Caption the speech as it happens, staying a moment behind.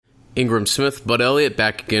Ingram Smith, Bud Elliott,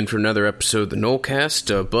 back again for another episode of the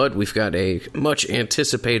Nolecast. Bud, we've got a much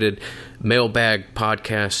anticipated Mailbag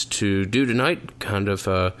podcast to do tonight. Kind of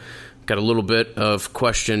got a little bit of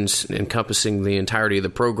questions encompassing the entirety of the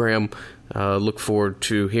program. Look forward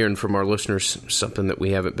to hearing from our listeners, something that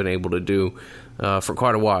we haven't been able to do for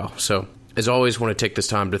quite a while. So, as always, want to take this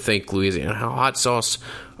time to thank Louisiana Hot Sauce,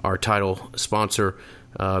 our title sponsor.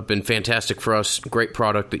 Been fantastic for us. Great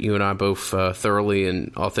product that you and I both thoroughly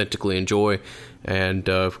and authentically enjoy, and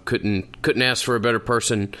couldn't ask for a better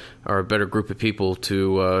person or a better group of people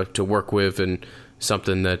to work with, and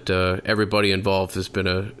something that everybody involved has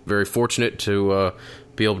been very fortunate to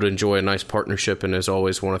be able to enjoy a nice partnership. And as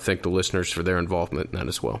always, want to thank the listeners for their involvement in that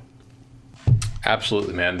as well.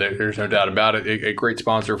 Absolutely, man. There's no doubt about it. A great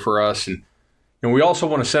sponsor for us. And we also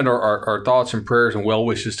want to send our thoughts and prayers and well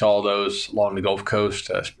wishes to all those along the Gulf Coast,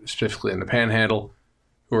 specifically in the Panhandle,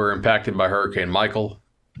 who are impacted by Hurricane Michael.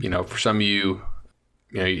 You know, for some of you,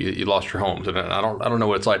 you lost your homes, and I don't know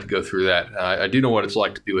what it's like to go through that. I do know what it's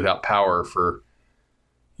like to be without power for,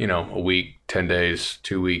 a week, 10 days,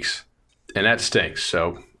 2 weeks, and that stinks.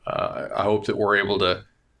 So I hope that we're able to,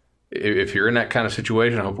 if you're in that kind of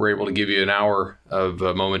situation, I hope we're able to give you an hour of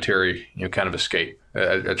momentary, kind of escape.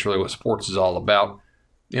 That's really what sports is all about.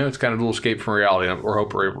 It's kind of a little escape from reality. And I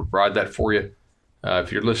hope we're able to provide that for you.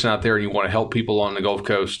 If you're listening out there and you want to help people on the Gulf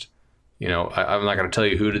Coast, I'm not going to tell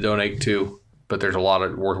you who to donate to, but there's a lot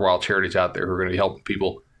of worthwhile charities out there who are going to be helping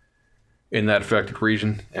people in that affected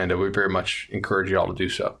region, and we very much encourage you all to do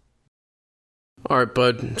so. All right,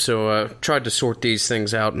 Bud. So tried to sort these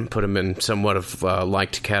things out and put them in somewhat of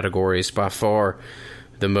liked categories. By far,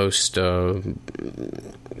 the most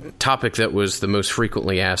topic that was the most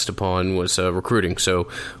frequently asked upon was recruiting. So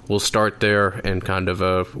we'll start there and kind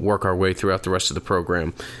of work our way throughout the rest of the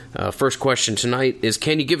program. First question tonight is,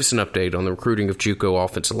 can you give us an update on the recruiting of JUCO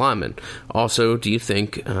offensive linemen? Also, do you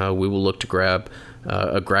think we will look to grab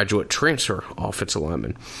a graduate transfer offensive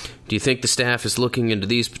lineman? Do you think the staff is looking into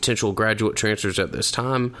these potential graduate transfers at this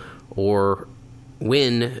time, or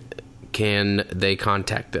when can they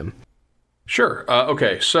contact them? Sure.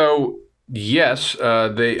 Okay. So, yes,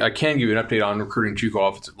 I can give you an update on recruiting JUCO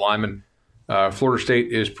offensive linemen. Florida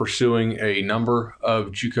State is pursuing a number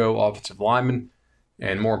of JUCO offensive linemen,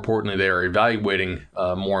 and more importantly, they are evaluating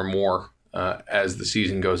more and more as the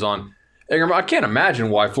season goes on. Ingram, I can't imagine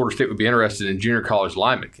why Florida State would be interested in junior college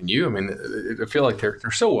linemen. Can you? I mean, I feel like they're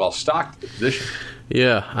so well stocked at the position.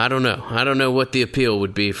 Yeah, I don't know. I don't know what the appeal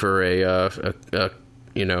would be for a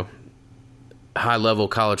high-level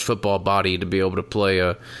college football body to be able to play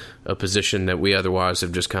a position that we otherwise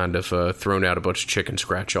have just kind of thrown out a bunch of chicken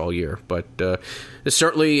scratch all year. But it's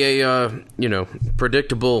certainly a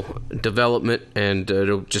predictable development, and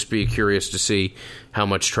it'll just be curious to see how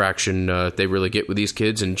much traction they really get with these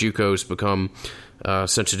kids. And JUCO's become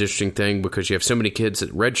such an interesting thing because you have so many kids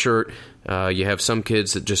that redshirt. You have some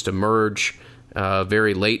kids that just emerge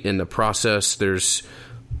very late in the process. There's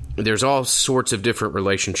all sorts of different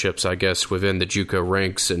relationships, I guess, within the JUCO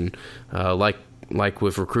ranks, and like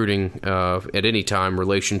with recruiting at any time,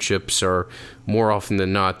 relationships are more often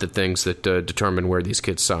than not the things that determine where these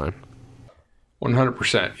kids sign.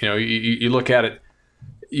 100%. You look at it.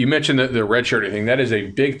 You mentioned the redshirting thing. That is a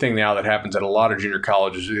big thing now that happens at a lot of junior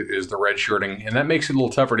colleges is the redshirting, and that makes it a little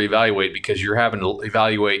tougher to evaluate because you're having to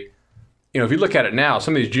evaluate. If you look at it now,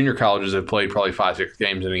 some of these junior colleges have played probably 5-6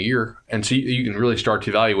 games in a year, and so you can really start to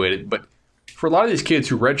evaluate it. But for a lot of these kids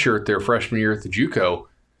who redshirt their freshman year at the JUCO,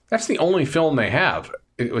 that's the only film they have,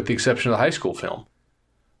 with the exception of the high school film.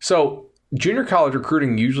 So junior college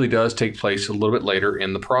recruiting usually does take place a little bit later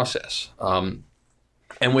in the process.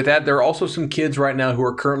 And with that, there are also some kids right now who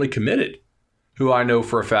are currently committed, who I know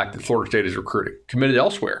for a fact that Florida State is recruiting, committed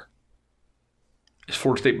elsewhere. Is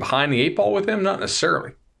Florida State behind the eight ball with them? Not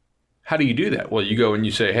necessarily. How do you do that? Well, you go and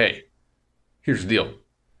you say, hey, here's the deal.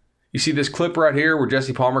 You see this clip right here where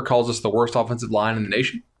Jesse Palmer calls us the worst offensive line in the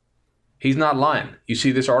nation? He's not lying. You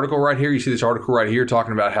see this article right here? You see this article right here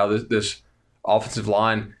talking about how this offensive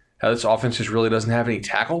line, how this offense just really doesn't have any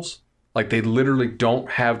tackles? Like they literally don't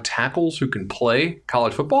have tackles who can play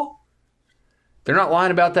college football? They're not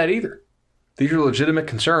lying about that either. These are legitimate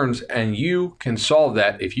concerns, and you can solve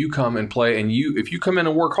that if you come and play, and if you come in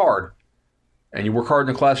and work hard, and you work hard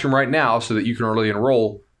in the classroom right now so that you can early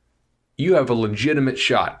enroll, you have a legitimate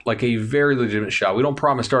shot, like a very legitimate shot. We don't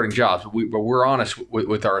promise starting jobs, but we're honest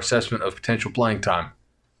with our assessment of potential playing time.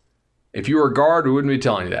 If you were a guard, we wouldn't be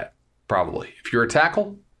telling you that, probably. If you're a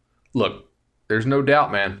tackle, look, there's no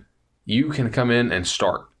doubt, man, you can come in and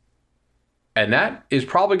start. And that is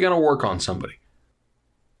probably going to work on somebody.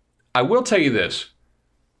 I will tell you this.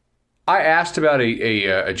 I asked about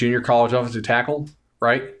a junior college offensive tackle,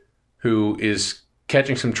 right, who is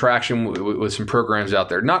catching some traction with some programs out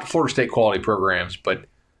there. Not Florida State quality programs, but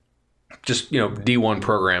just, D1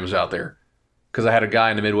 programs out there. Because I had a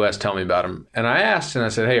guy in the Midwest tell me about him. And I asked, and I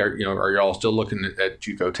said, hey, are y'all still looking at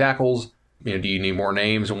JUCO tackles? Do you need more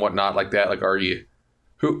names and whatnot like that? Like, are you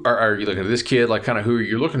looking at this kid? Like, kind of who are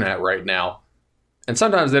you looking at right now? And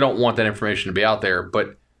sometimes they don't want that information to be out there.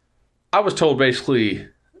 But I was told basically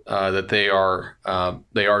that they are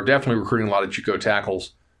definitely recruiting a lot of JUCO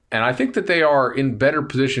tackles. And I think that they are in better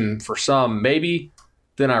position for some, maybe,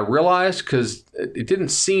 than I realized, because it didn't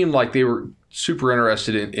seem like they were super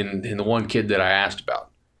interested in the one kid that I asked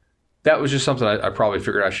about. That was just something I probably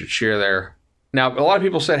figured I should share there. Now, a lot of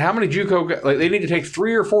people said, how many JUCO, they need to take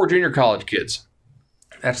 3 or 4 junior college kids.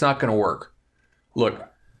 That's not going to work. Look,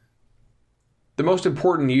 the most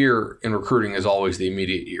important year in recruiting is always the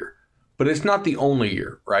immediate year. But it's not the only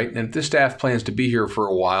year, right? And if this staff plans to be here for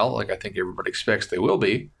a while, like I think everybody expects they will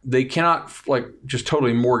be, they cannot just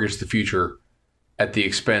totally mortgage the future at the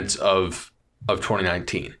expense of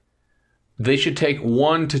 2019. They should take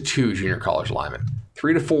 1 to 2 junior college linemen.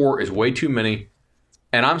 3 to 4 is way too many.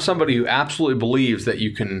 And I'm somebody who absolutely believes that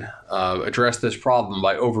you can address this problem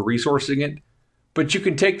by over-resourcing it. But you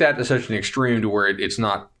can take that to such an extreme to where it's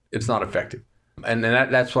not effective. And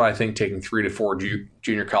that's what I think taking 3 to 4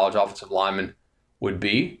 junior college offensive linemen would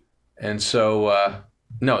be. And so,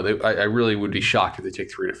 I really would be shocked if they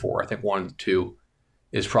take 3 to 4. I think 1 to 2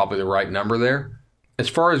 is probably the right number there. As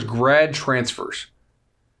far as grad transfers,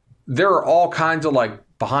 there are all kinds of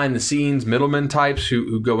behind the scenes middlemen types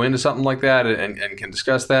who go into something like that and can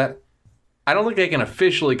discuss that. I don't think they can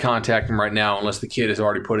officially contact him right now unless the kid has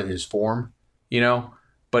already put in his form,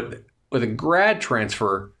 But with a grad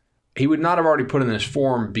transfer, he would not have already put in his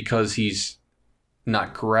form because he's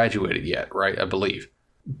not graduated yet, right? I believe.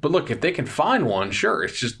 But look, if they can find one, sure.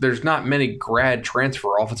 It's just there's not many grad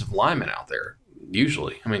transfer offensive linemen out there,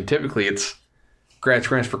 usually. I mean, typically it's grad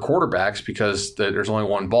transfer quarterbacks because there's only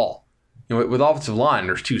one ball. With offensive line,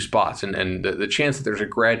 there's 2 spots. And the chance that there's a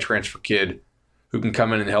grad transfer kid who can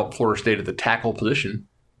come in and help Florida State at the tackle position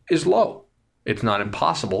is low. It's not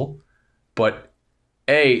impossible, but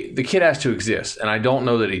A, the kid has to exist, and I don't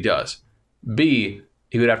know that he does. B,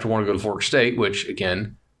 he would have to want to go to Florida State, which,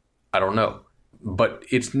 again, I don't know. But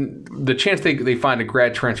it's the chance they find a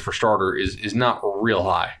grad transfer starter is not real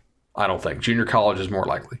high, I don't think. Junior college is more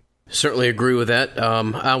likely. Certainly agree with that.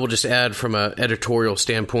 I will just add from an editorial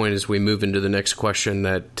standpoint as we move into the next question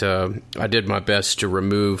that I did my best to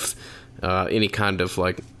remove any kind of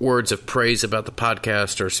words of praise about the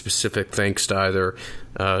podcast or specific thanks to either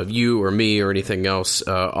you or me or anything else.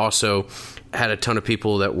 Also had a ton of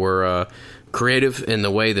people that were creative in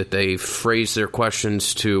the way that they phrased their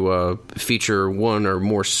questions to feature one or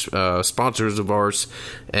more sponsors of ours,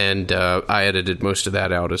 and I edited most of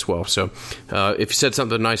that out as well. So if you said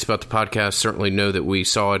something nice about the podcast, certainly know that we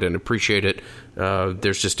saw it and appreciate it.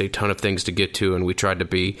 There's just a ton of things to get to, and we tried to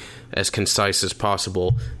be as concise as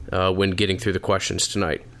possible when getting through the questions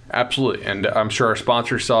tonight. Absolutely, and I'm sure our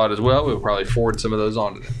sponsors saw it as well. We'll probably forward some of those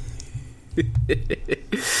on to them.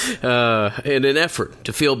 In an effort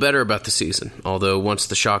to feel better about the season, although once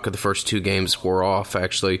the shock of the first 2 games wore off, I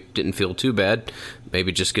actually didn't feel too bad,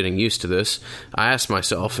 maybe just getting used to this. I asked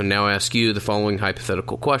myself, and now ask you, the following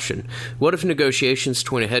hypothetical question. What if negotiations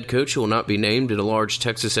between a head coach who will not be named at a large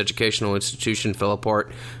Texas educational institution fell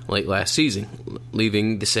apart late last season,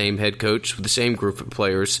 leaving the same head coach with the same group of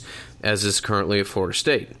players as is currently at Florida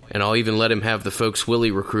State? And I'll even let him have the folks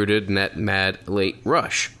Willie recruited in that mad late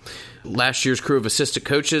rush. Last year's crew of assistant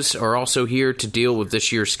coaches are also here to deal with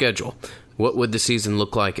this year's schedule. What would the season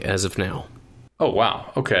look like as of now? Oh,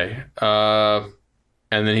 wow. Okay. And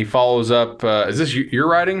then he follows up. Is this your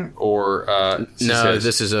writing? Or no,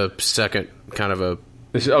 this is a second kind of a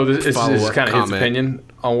This is kind of his opinion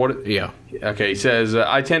on what it... Yeah. Okay, he says,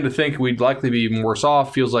 I tend to think we'd likely be even worse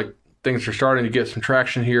off. Feels like things are starting to get some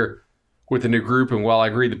traction here with the new group, and while I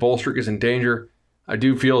agree the bowl streak is in danger, I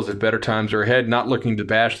do feel as if better times are ahead, not looking to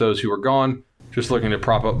bash those who are gone, just looking to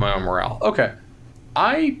prop up my own morale. Okay.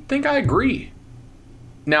 I think I agree.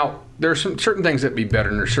 Now, there are some certain things that be better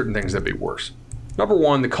and there's certain things that be worse. Number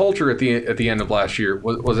one, the culture at the end of last year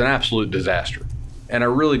was an absolute disaster. And I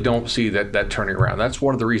really don't see that turning around. That's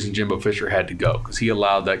one of the reasons Jimbo Fisher had to go, because he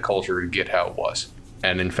allowed that culture to get how it was,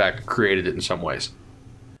 and in fact created it in some ways.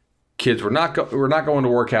 Kids were not going to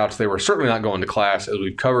workouts. They were certainly not going to class. As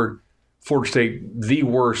we've covered, Florida State, the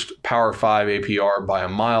worst Power 5 APR by a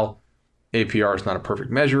mile. APR is not a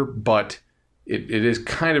perfect measure, but it is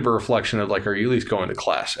kind of a reflection of, like, are you at least going to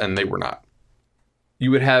class? And they were not.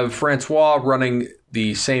 You would have Francois running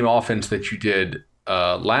the same offense that you did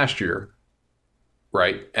last year,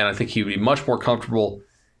 right? And I think he would be much more comfortable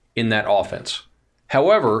in that offense.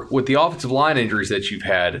 However, with the offensive line injuries that you've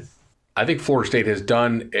had, I think Florida State has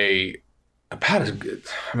done about as good.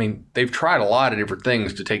 I mean, they've tried a lot of different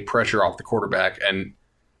things to take pressure off the quarterback and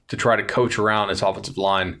to try to coach around this offensive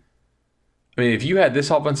line. I mean, if you had this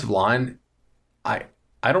offensive line, I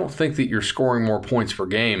don't think that you're scoring more points per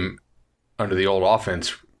game under the old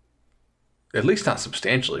offense, at least not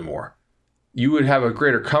substantially more. You would have a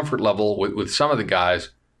greater comfort level with some of the guys,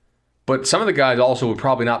 but some of the guys also would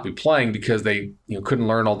probably not be playing because they couldn't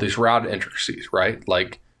learn all these route intricacies, right?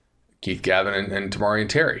 Like Keith Gavin and Tamari and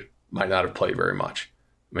Terry might not have played very much.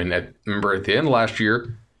 I mean, remember at the end of last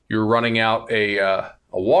year, you were running out a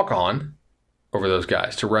walk-on over those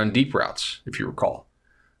guys to run deep routes, if you recall.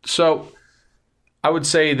 So I would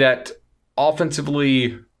say that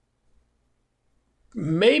offensively,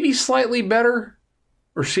 maybe slightly better.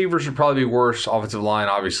 Receivers would probably be worse. Offensive line,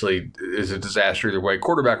 obviously, is a disaster either way.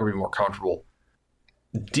 Quarterback would be more comfortable.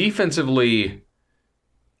 Defensively,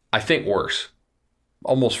 I think worse,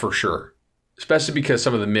 almost for sure, especially because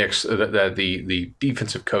some of the mix that the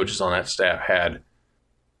defensive coaches on that staff had.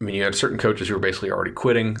 I mean, you had certain coaches who were basically already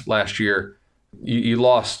quitting last year. You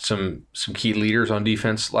lost some key leaders on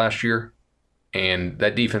defense last year, and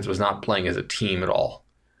that defense was not playing as a team at all.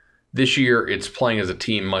 This year, it's playing as a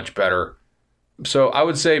team much better. So I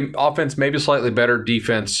would say offense maybe slightly better.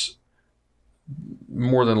 Defense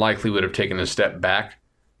more than likely would have taken a step back.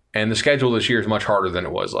 And the schedule this year is much harder than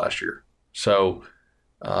it was last year. So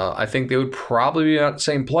I think they would probably be at the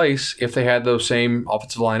same place if they had those same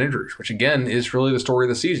offensive line injuries, which, again, is really the story of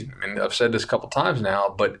the season. I mean, I've said this a couple times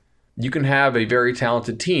now, but you can have a very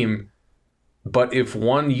talented team, but if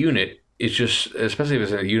one unit is just, especially if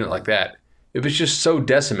it's a unit like that, if it's just so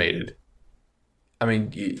decimated, I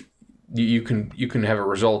mean, you can have a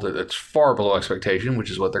result that's far below expectation,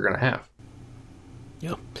 which is what they're going to have.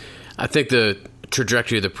 Yeah, I think the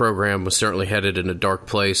trajectory of the program was certainly headed in a dark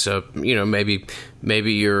place.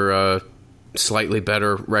 Maybe you're slightly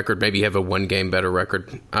better record. Maybe you have a one-game better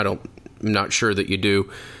record. I'm not sure that you do,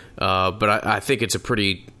 but I think it's a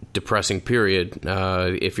pretty depressing period.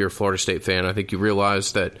 If you're a Florida State fan, I think you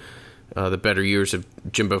realize that the better years of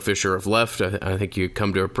Jimbo Fisher have left. I think you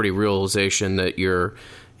come to a pretty realization that you're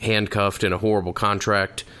handcuffed in a horrible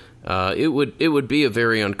contract. It would be a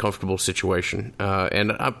very uncomfortable situation.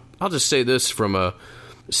 And I'll just say this from a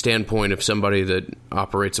standpoint of somebody that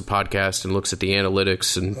operates a podcast and looks at the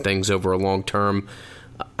analytics and things over a long term.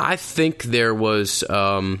 I think there was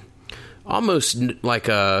almost like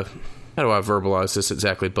a, how do I verbalize this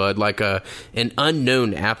exactly, Bud? Like an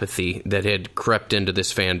unknown apathy that had crept into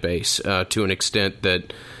this fan base to an extent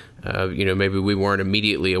that maybe we weren't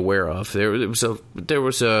immediately aware of. There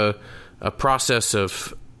was a process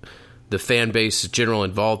of the fan base, general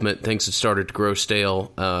involvement. Things had started to grow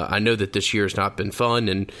stale. I know that this year has not been fun,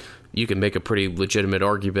 and you can make a pretty legitimate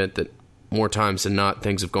argument that more times than not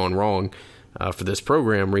things have gone wrong for this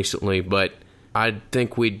program recently. But I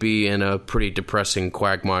think we'd be in a pretty depressing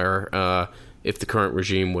quagmire if the current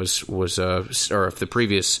regime was or if the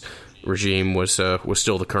previous regime was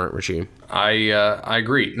still the current regime. I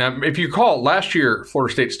agree. Now, if you recall, last year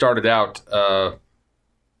Florida State started out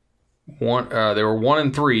they were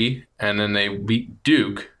 1-3, and then they beat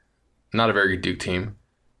Duke, not a very good Duke team,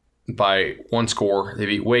 by one score. They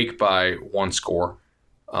beat Wake by one score.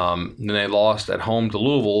 Then they lost at home to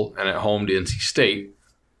Louisville and at home to NC State.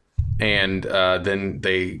 And then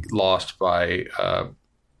they lost by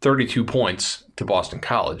 32 points to Boston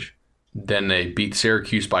College. Then they beat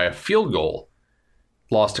Syracuse by a field goal,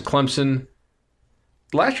 lost to Clemson.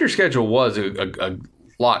 Last year's schedule was a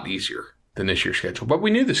lot easier than this year's schedule, but we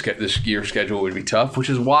knew this year's schedule would be tough, which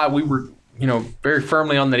is why we were, very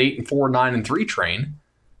firmly on that 8-4, 9-3 train,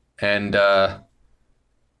 and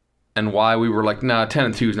why we were like,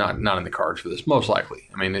 10-2 is not in the cards for this, most likely.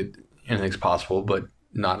 I mean, anything's possible, but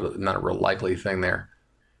not a real likely thing there.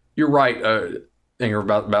 You're right, Ingram,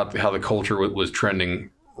 about how the culture was trending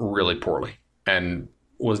really poorly and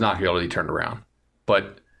was not going to be able to be turned around.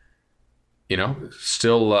 But,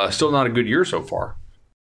 still not a good year so far.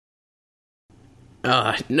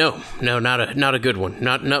 No, not a good one.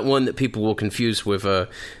 Not one that people will confuse with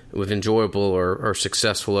enjoyable or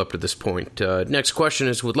successful up to this point. Next question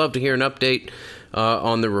is: would love to hear an update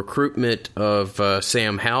on the recruitment of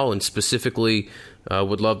Sam Howell, and specifically,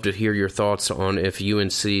 would love to hear your thoughts on if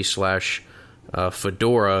UNC/Fedora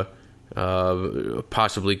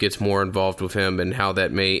possibly gets more involved with him, and how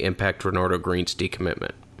that may impact Renardo Green's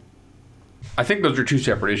decommitment. I think those are two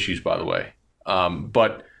separate issues, by the way.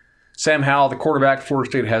 But Sam Howell, the quarterback, Florida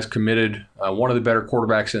State has committed, one of the better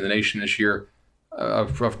quarterbacks in the nation this year.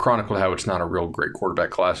 I've chronicled how it's not a real great quarterback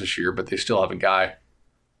class this year, but they still have a guy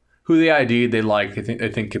who they ID'd, they like, they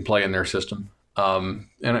think can play in their system. And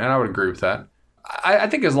I would agree with that. I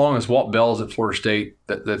think as long as Walt Bell's at Florida State,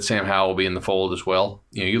 that Sam Howell will be in the fold as well.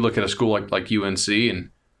 You look at a school like UNC, and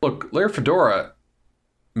look, Larry Fedora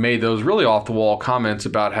made those really off-the-wall comments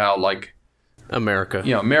about how, like, America,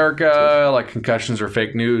 like concussions are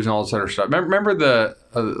fake news and all this other stuff. Remember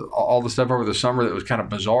all the stuff over the summer that was kind of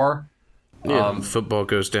bizarre? Yeah, football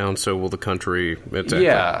goes down, so will the country. Exactly.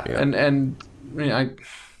 Yeah, and I mean,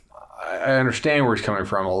 I understand where he's coming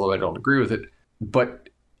from, although I don't agree with it. But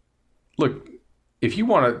look, if you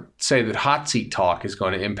want to say that hot seat talk is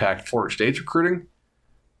going to impact Florida State's recruiting,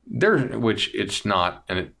 which it's not,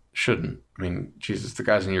 and it shouldn't. I mean, Jesus, the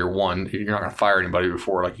guy's in year one. You're not going to fire anybody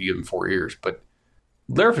before like you give him 4 years. But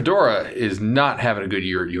Larry Fedora is not having a good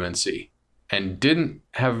year at UNC and didn't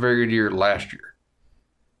have a very good year last year.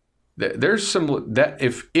 There's some that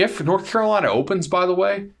if North Carolina opens, by the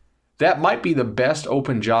way, that might be the best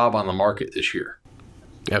open job on the market this year.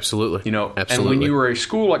 Absolutely. Absolutely. And when you were a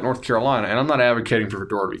school like North Carolina, and I'm not advocating for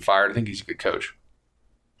Fedora to be fired. I think he's a good coach,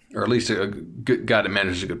 or at least a good guy that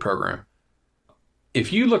manages a good program.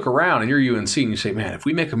 If you look around and you're UNC and you say, man, if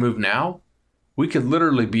we make a move now, we could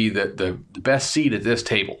literally be the best seat at this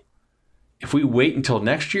table. If we wait until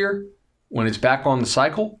next year, when it's back on the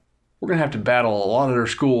cycle, we're going to have to battle a lot of their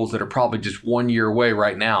schools that are probably just 1 year away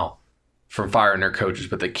right now from firing their coaches,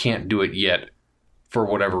 but they can't do it yet for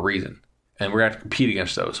whatever reason. And we're going to have to compete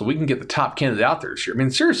against those. So we can get the top candidate out there this year. I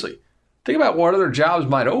mean, seriously, think about what other jobs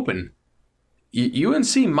might open.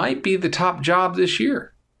 UNC might be the top job this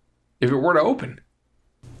year if it were to open.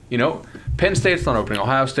 Penn State's not opening.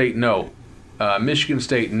 Ohio State, no. Michigan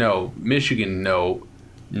State, no. Michigan, no.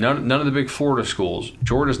 None of the big Florida schools.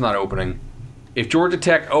 Georgia's not opening. If Georgia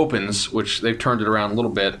Tech opens, which they've turned it around a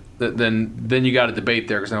little bit, then you got a debate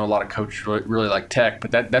there because I know a lot of coaches really like Tech,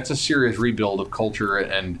 but that's a serious rebuild of culture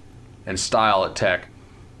and style at Tech.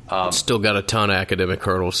 Still got a ton of academic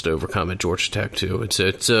hurdles to overcome at Georgia Tech too.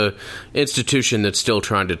 It's a institution that's still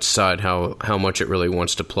trying to decide how much it really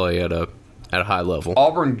wants to play at a high level.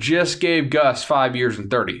 Auburn just gave Gus 5 years and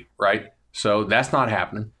 30, right? So that's not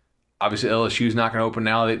happening. Obviously, LSU's not going to open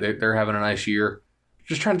now. They're having a nice year.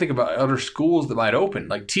 Just trying to think about other schools that might open.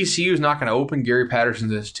 Like TCU's not going to open. Gary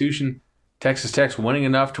Patterson's institution. Texas Tech's winning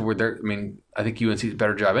enough to where I think UNC's a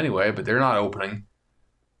better job anyway, but they're not opening.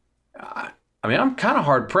 I'm kind of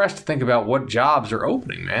hard-pressed to think about what jobs are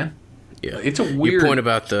opening, man. Yeah. It's a weird Your point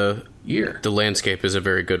about the year. The landscape is a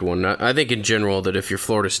very good one. I think in general that if you're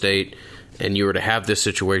Florida State and you were to have this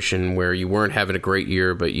situation where you weren't having a great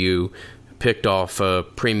year, but you picked off a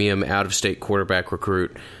premium out-of-state quarterback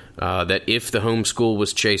recruit, that if the home school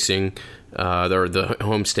was chasing, or the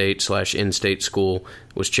home state / in-state school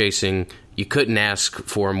was chasing, you couldn't ask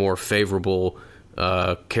for a more favorable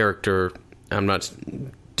character. I'm not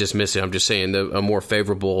dismissing. I'm just saying a more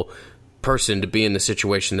favorable person to be in the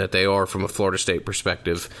situation that they are from a Florida State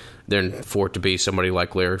perspective than for it to be somebody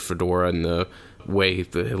like Larry Fedora and the way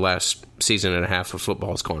the last season and a half of football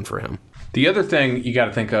has gone for him. The other thing you got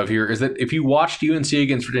to think of here is that if you watched UNC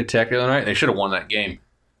against Virginia Tech the other night, they should have won that game.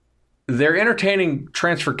 They're entertaining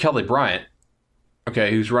transfer Kelly Bryant,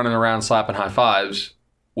 who's running around slapping high fives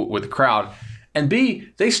with the crowd. And B,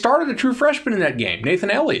 they started a true freshman in that game, Nathan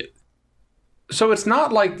Elliott. So it's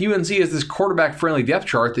not like UNC has this quarterback-friendly depth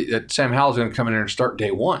chart that Sam Howell's going to come in there and start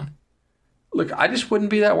day one. Look, I just wouldn't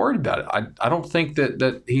be that worried about it. I don't think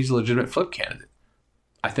that he's a legitimate flip candidate.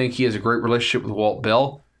 I think he has a great relationship with Walt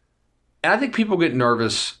Bell. And I think people get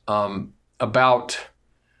nervous about,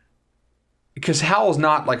 because Howell's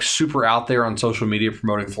not like super out there on social media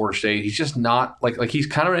promoting Florida State. He's just not like he's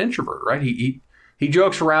kind of an introvert, right? He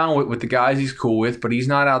jokes around with the guys he's cool with, but he's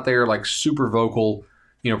not out there like super vocal,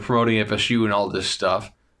 promoting FSU and all this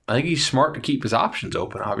stuff. I think he's smart to keep his options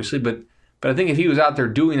open, obviously, but I think if he was out there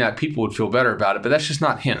doing that, people would feel better about it. But that's just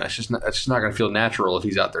not him. That's just not going to feel natural if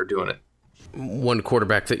he's out there doing it. One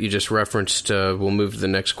quarterback that you just referenced, we'll move to the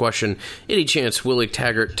next question. Any chance Willie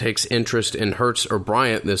Taggart takes interest in Hurts or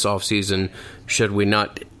Bryant this offseason? Should we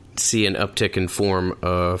not see an uptick in form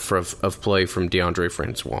of play from DeAndre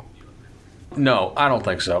Francois? No, I don't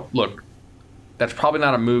think so. Look, that's probably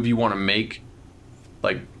not a move you want to make,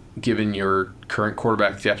 like given your current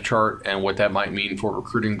quarterback depth chart and what that might mean for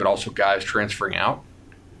recruiting, but also guys transferring out.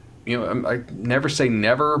 I never say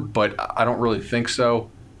never, but I don't really think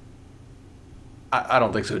so. I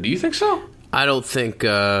don't think so. Do you think so? I don't think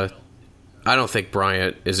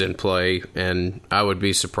Bryant is in play, and I would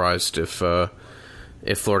be surprised if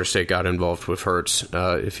if Florida State got involved with Hurts,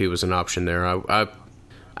 if he was an option there.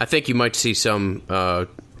 I think you might see some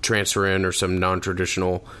transfer in or some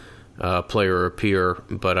non-traditional player appear,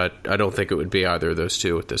 but I don't think it would be either of those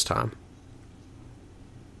two at this time.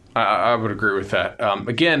 I would agree with that.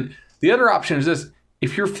 Again, the other option is this.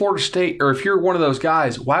 If you're Florida State, or if you're one of those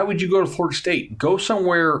guys, why would you go to Florida State? Go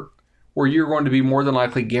somewhere where you're going to be more than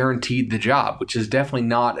likely guaranteed the job, which is definitely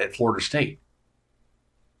not at Florida State.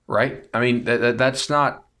 Right? I mean, that's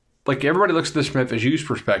not – like everybody looks at this from FSU's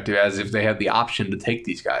perspective as if they had the option to take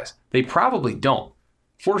these guys. They probably don't.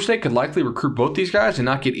 Florida State could likely recruit both these guys and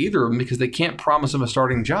not get either of them because they can't promise them a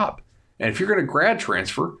starting job. And if you're going to grad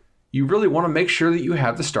transfer, you really want to make sure that you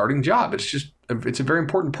have the starting job. It's a very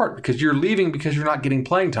important part because you're leaving because you're not getting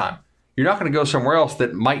playing time. You're not going to go somewhere else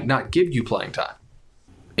that might not give you playing time.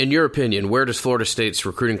 In your opinion, where does Florida State's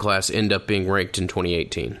recruiting class end up being ranked in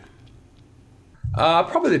 2018?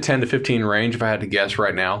 Probably the 10 to 15 range, if I had to guess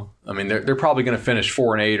right now. I mean, they're probably going to finish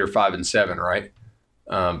 4-8 or 5-7, right?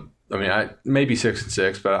 I mean, maybe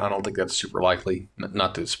 6-6, but I don't think that's super likely.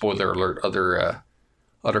 Not to spoiler alert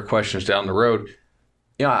other questions down the road.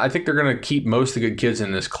 Yeah, I think they're going to keep most of the good kids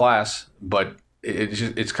in this class, but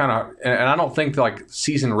it's kind of, and I don't think like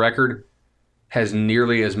season record has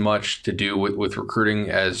nearly as much to do with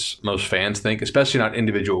recruiting as most fans think, especially not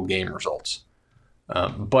individual game results.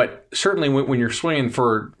 But certainly when you're swinging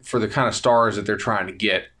for the kind of stars that they're trying to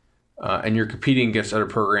get, and you're competing against other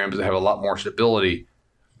programs that have a lot more stability,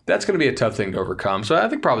 that's going to be a tough thing to overcome. So I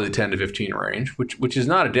think probably the 10 to 15 range, which is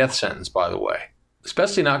not a death sentence, by the way.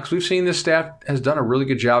 Especially not because we've seen this staff has done a really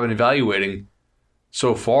good job in evaluating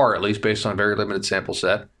so far, at least based on a very limited sample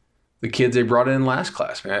set, the kids they brought in last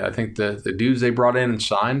class. I think the dudes they brought in and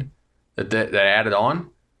signed that added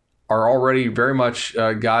on are already very much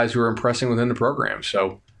guys who are impressing within the program.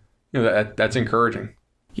 So, that's encouraging.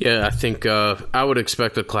 Yeah, I think I would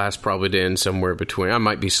expect the class probably to end somewhere between. I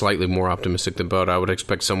might be slightly more optimistic than Bud. I would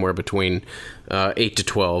expect somewhere between 8 to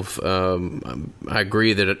 12. I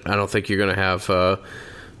agree that I don't think you're going to have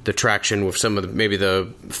the traction with some of maybe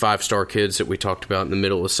the 5-star kids that we talked about in the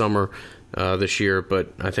middle of summer this year,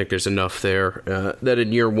 but I think there's enough there that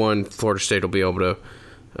in year one, Florida State will be able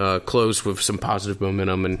to close with some positive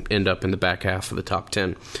momentum and end up in the back half of the top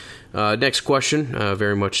 10. Next question,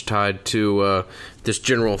 very much tied to this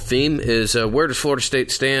general theme, is where does Florida State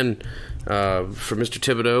stand for Mr.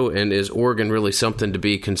 Thibodeau, and is Oregon really something to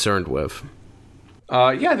be concerned with?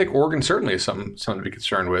 Yeah, I think Oregon certainly is something to be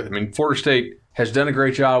concerned with. I mean, Florida State has done a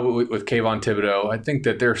great job with Kayvon Thibodeau. I think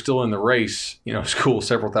that they're still in the race. School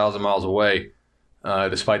several thousand miles away,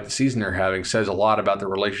 despite the season they're having, says a lot about the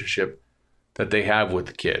relationship that they have with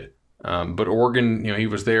the kid. But Oregon, he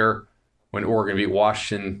was there when Oregon beat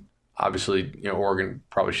Washington. Obviously, Oregon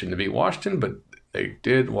probably shouldn't have beat Washington, but they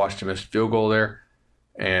did. Washington missed a field goal there,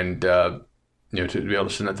 and to be able to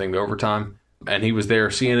send that thing to overtime. And he was there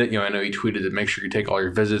seeing it. I know he tweeted that make sure you take all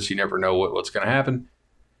your visits. You never know what's going to happen.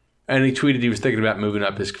 And he tweeted he was thinking about moving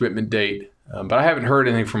up his commitment date. But I haven't heard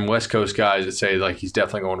anything from West Coast guys that say like he's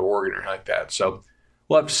definitely going to Oregon or anything like that. So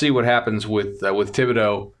we'll have to see what happens with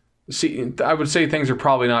Thibodeau. I would say things are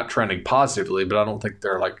probably not trending positively, but I don't think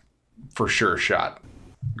they're like for sure shot.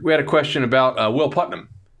 We had a question about Will Putnam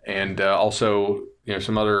and also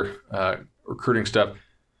some other recruiting stuff.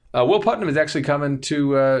 Will Putnam is actually coming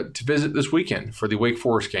to visit this weekend for the Wake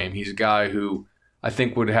Forest game. He's a guy who I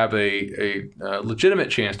think would have a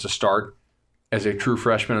legitimate chance to start as a true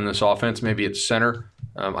freshman in this offense, maybe at center.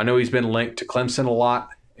 I know he's been linked to Clemson a lot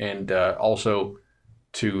and also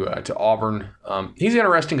to Auburn. He's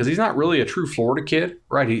interesting because he's not really a true Florida kid,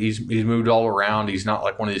 right? He's moved all around. He's not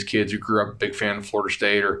like one of these kids who grew up a big fan of Florida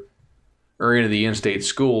State or any of the in-state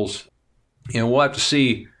schools. We'll have to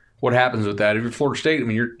see what happens with that. If you're Florida State, I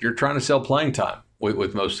mean, you're trying to sell playing time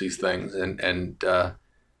with most of these things, and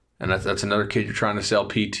that's another kid you're trying to sell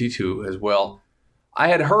PT to as well. I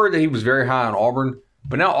had heard that he was very high on Auburn,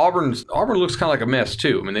 but now Auburn looks kind of like a mess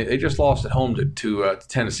too. I mean, they just lost at home to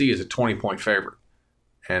Tennessee as a 20-point favorite.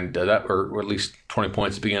 And or at least 20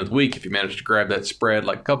 points at the beginning of the week if you manage to grab that spread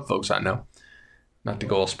like a couple folks I know. Not to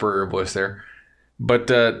go all Spurrier voice there. But,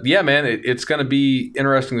 yeah, man, it's going to be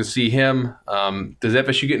interesting to see him. Does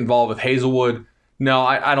FSU get involved with Hazelwood? No,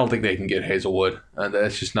 I don't think they can get Hazelwood.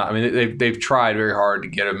 That's just not – I mean, they've tried very hard to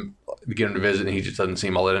get him to visit, and he just doesn't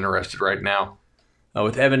seem all that interested right now.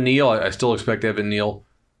 With Evan Neal, I still expect Evan Neal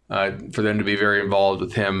for them to be very involved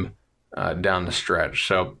with him down the stretch.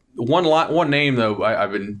 So – One name, though,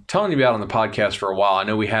 I've been telling you about on the podcast for a while. I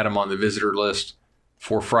know we had him on the visitor list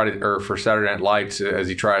for Saturday Night Lights as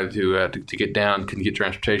he tried to get down, couldn't get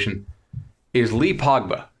transportation, is Lee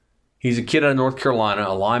Pogba. He's a kid out of North Carolina, a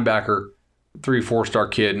linebacker 3-4-star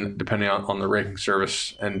kid, depending on the ranking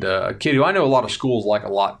service, and a kid who I know a lot of schools like a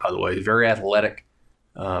lot, by the way. He's very athletic,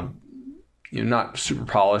 not super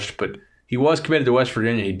polished, but he was committed to West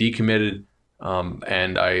Virginia. He decommitted,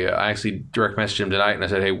 and I actually direct messaged him tonight, and I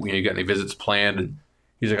said, hey, you got any visits planned? And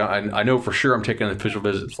he's like, I know for sure I'm taking an official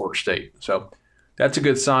visit to Florida State. So that's a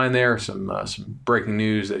good sign there. Some breaking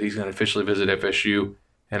news that he's going to officially visit FSU.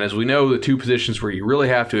 And as we know, the two positions where you really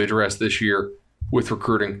have to address this year with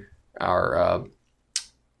recruiting are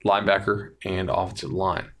linebacker and offensive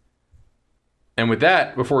line. And with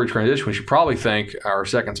that, before we transition, we should probably thank our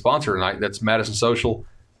second sponsor tonight. That's Madison Social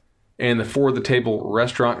and the For the Table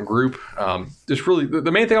Restaurant Group. Just really,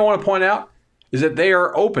 the main thing I want to point out is that they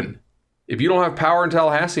are open. If you don't have power in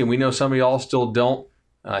Tallahassee, and we know some of y'all still don't,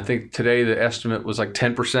 I think today the estimate was like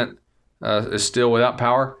 10% is still without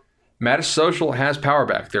power. Madison Social has power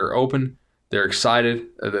back. They're open. They're excited.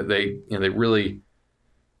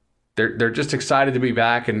 They're just excited to be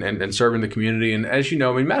back and serving the community. And as you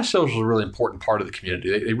know, Madison Social is a really important part of the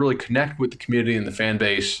community. They really connect with the community and the fan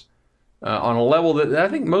base on a level that I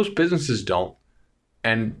think most businesses don't.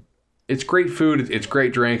 And it's great food, it's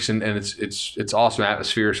great drinks, and it's awesome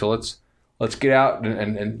atmosphere. So let's get out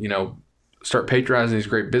and start patronizing these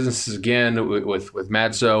great businesses again with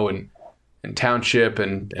Madso and Township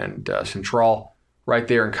and Central right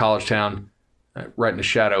there in College Town, right in the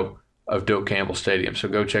shadow of Doak Campbell Stadium. So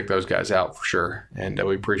go check those guys out for sure, and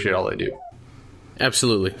we appreciate all they do.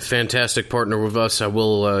 Absolutely. Fantastic partner with us. I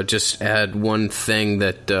will just add one thing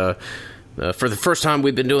that for the first time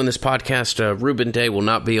we've been doing this podcast, Reuben Day will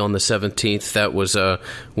not be on the 17th. That was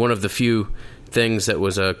one of the few things that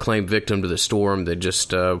was a claimed victim to the storm. They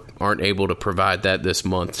just aren't able to provide that this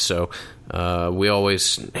month. So we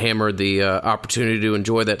always hammer the opportunity to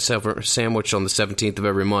enjoy that sandwich on the 17th of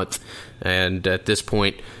every month. And at this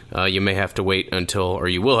point, you will have to wait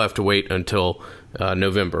until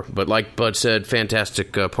November. But like Bud said,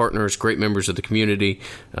 fantastic partners, great members of the community.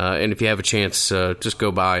 And if you have a chance, just go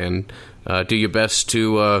by and do your best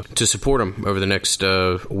to support them over the next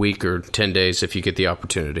week or 10 days if you get the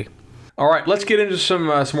opportunity. All right, let's get into some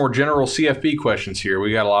more general CFB questions here.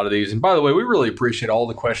 We got a lot of these. And by the way, we really appreciate all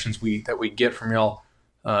the questions that we get from y'all.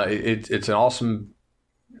 It's an awesome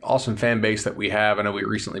fan base that we have. I know we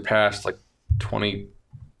recently passed like 2,000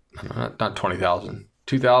 or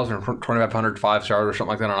 2,500 5-stars or something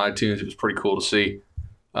like that on iTunes. It was pretty cool to see.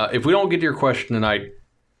 If we don't get to your question tonight,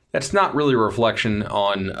 that's not really a reflection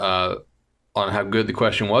on how good the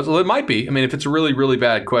question was. Well, it might be. If it's a really, really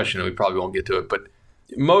bad question, we probably won't get to it. But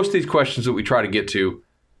most of these questions that we try to get to,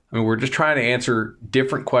 we're just trying to answer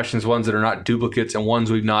different questions, ones that are not duplicates and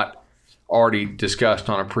ones we've not already discussed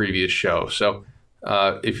on a previous show. So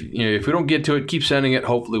if we don't get to it, keep sending it.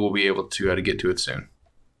 Hopefully we'll be able to get to it soon.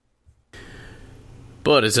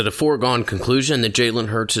 But is it a foregone conclusion that Jalen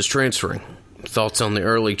Hurts is transferring? Thoughts on the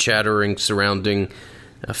early chattering surrounding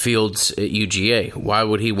Fields at UGA? Why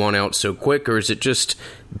would he want out so quick, or is it just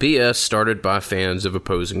BS started by fans of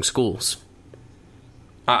opposing schools?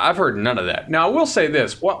 I've heard none of that. Now, I will say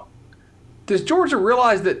this. Well, does Georgia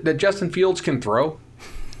realize that Justin Fields can throw?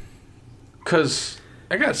 Because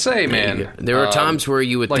I got to say, man. There are times where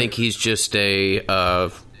you would think he's just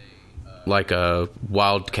a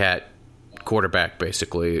wildcat quarterback,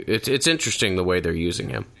 basically. It's interesting the way they're using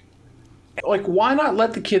him. Why not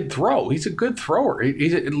let the kid throw? He's a good thrower.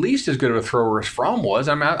 He's at least as good of a thrower as Fromm was.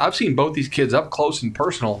 I've seen both these kids up close and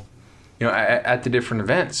personal, at the different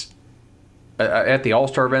events. At the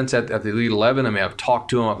All-Star events, at the Elite 11, I've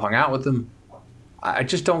talked to them, I've hung out with them. I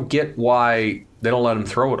just don't get why they don't let him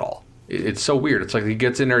throw it all. It's so weird. It's like he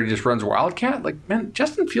gets in there and he just runs Wildcat. Man,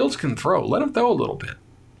 Justin Fields can throw. Let him throw a little bit.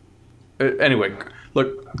 Anyway,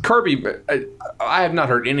 look, Kirby, I have not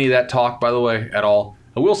heard any of that talk, by the way, at all.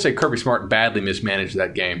 I will say Kirby Smart badly mismanaged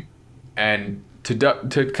that game. And to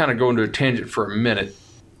kind of go into a tangent for a minute,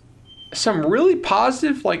 some really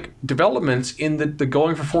positive developments in the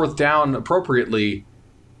going for fourth down appropriately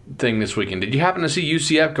thing this weekend. Did you happen to see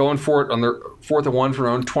UCF going for it on their 4th and 1 from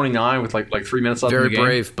their own 29 with like 3 minutes left in the game? Very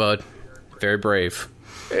brave, bud. Very brave.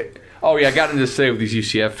 Oh yeah, I got into this today with these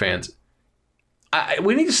UCF fans.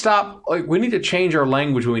 We need to stop. We need to change our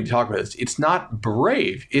language when we talk about this. It's not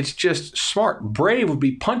brave. It's just smart. Brave would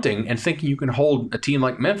be punting and thinking you can hold a team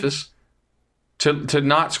like Memphis to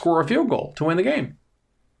not score a field goal to win the game.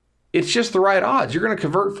 It's just the right odds. You're going to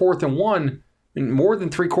convert 4th and 1 in more than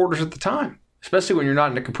 3/4 of the time, especially when you're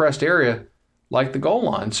not in a compressed area like the goal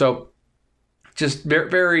line. So just very,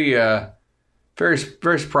 very, very,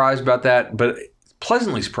 very surprised about that, but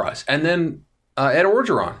pleasantly surprised. And then Ed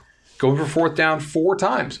Orgeron going for 4th down 4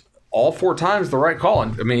 times. all 4 times the right call.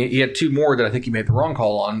 And I mean, he had 2 more that I think he made the wrong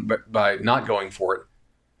call on, but by not going for it.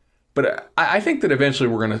 But I think that eventually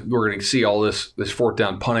we're gonna see all this 4th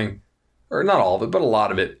down punting, or not all of it, but a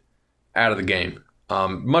lot of it, out of the game.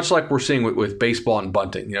 Much like we're seeing with baseball and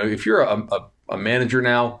bunting. You know, if you're a manager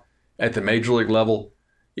now at the major league level,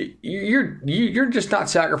 you're just not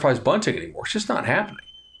sacrifice bunting anymore. It's just not happening.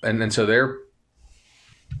 And so they're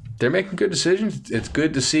making good decisions. It's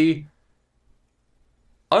good to see.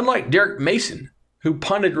 Unlike Derek Mason, who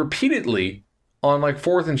punted repeatedly on like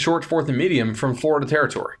 4th and short, 4th and medium from Florida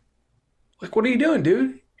territory. Like, what are you doing,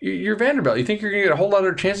 dude? You're Vanderbilt. You think you're going to get a whole lot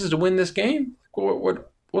of chances to win this game?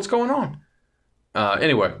 What's going on?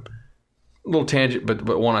 Anyway, a little tangent,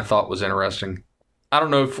 but one I thought was interesting. I don't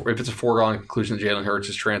know if it's a foregone conclusion that Jalen Hurts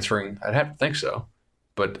is transferring. I'd have to think so,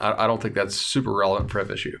 but I don't think that's super relevant for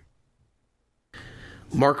FSU.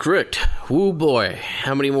 Mark Richt, woo boy,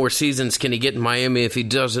 how many more seasons can he get in Miami if he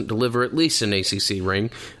doesn't deliver at least an ACC ring?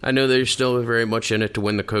 I know they're still very much in it to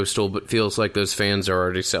win the Coastal, but feels like those fans are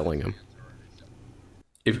already selling him.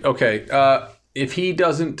 If he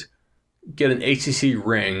doesn't get an ACC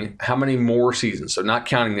ring, how many more seasons, so not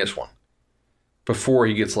counting this one, before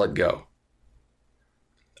he gets let go?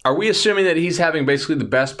 Are we assuming that he's having basically the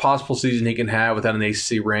best possible season he can have without an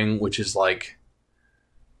ACC ring, which is like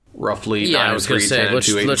roughly 9-3, 10, let's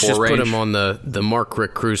 2-8, just 4 range? put him on the Mark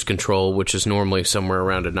Richt cruise control, which is normally somewhere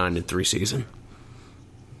around a 9-3 season.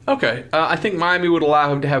 Okay, I think Miami would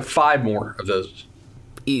allow him to have 5 more of those.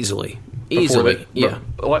 Easily, yeah.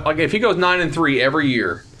 Like if he goes 9-3 every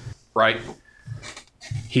year, right?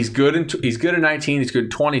 He's good in 19. He's good in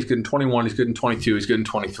 20. He's good in 21. He's good in 22. He's good in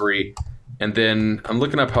 23. And then I'm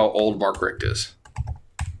looking up how old Mark Richt is,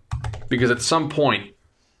 because at some point,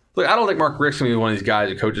 look, I don't think Mark Richt's gonna be one of these guys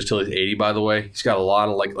who coaches till he's 80. By the way, he's got a lot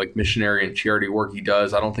of like missionary and charity work he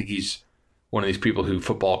does. I don't think he's one of these people who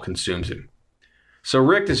football consumes him. So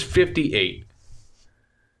Richt is 58.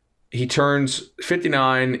 He turns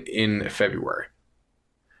 59 in February.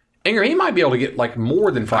 Ingram, he might be able to get like more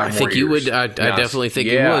than 5 more years. I think you would. I definitely think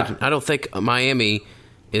you would. I don't think Miami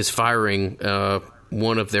is firing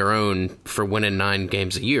one of their own for winning 9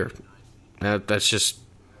 games a year. That's just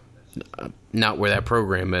not where that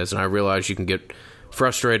program is. And I realize you can get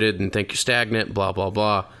frustrated and think you're stagnant, blah, blah,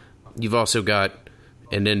 blah. You've also got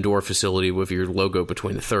an indoor facility with your logo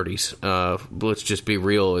between the 30s. Let's just be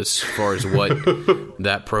real as far as what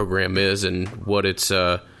that program is and what it's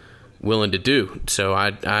willing to do. So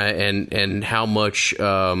and how much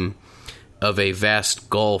of a vast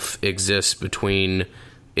gulf exists between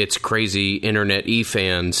its crazy internet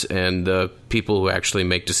e-fans and the people who actually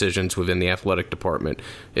make decisions within the athletic department.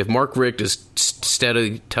 If Mark Richt is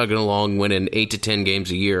steadily tugging along, winning 8 to 10 games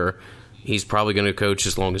a year, he's probably going to coach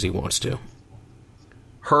as long as he wants to.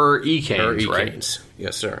 Her E-Canes, right?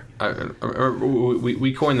 Yes, sir.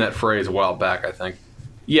 We coined that phrase a while back, I think.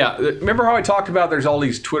 Yeah, remember how I talked about there's all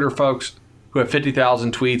these Twitter folks who have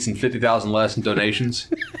 50,000 tweets and 50,000 less in donations?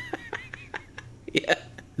 Yeah.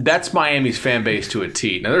 That's Miami's fan base to a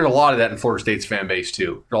T. Now, there's a lot of that in Florida State's fan base,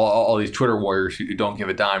 too. All these Twitter warriors who don't give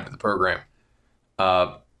a dime to the program.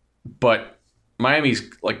 But Miami's,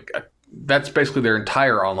 like, that's basically their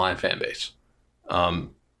entire online fan base.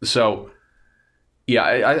 So, yeah,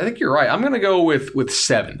 I think you're right. I'm going to go with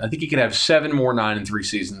 7. I think he could have 7 more 9-3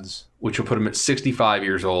 seasons, which will put him at 65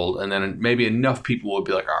 years old. And then maybe enough people will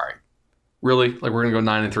be like, all right, really? Like, we're going to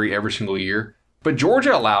go 9-3 every single year? But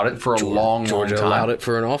Georgia allowed it for a long time. Georgia allowed it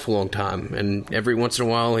for an awful long time, and every once in a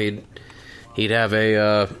while he'd have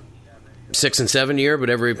a 6-7 year, but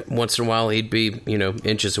every once in a while he'd be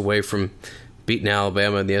inches away from beating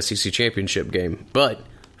Alabama in the SEC championship game. But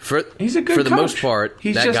for the most part,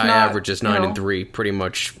 that guy averages 9-3 pretty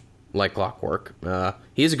much like clockwork.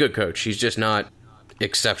 He's a good coach. He's just not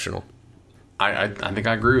exceptional. I think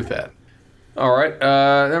I agree with that. All right,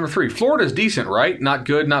 number 3. Florida's decent, right? Not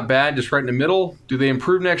good, not bad, just right in the middle. Do they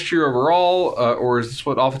improve next year overall, or is this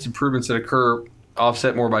what offensive improvements that occur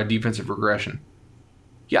offset more by defensive regression?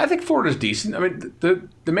 Yeah, I think Florida's decent. I mean,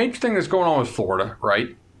 the major thing that's going on with Florida,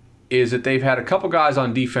 right, is that they've had a couple guys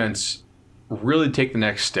on defense really take the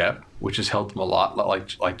next step, which has helped them a lot, like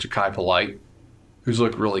Ja'Kai Polite, who's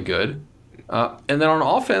looked really good. And then on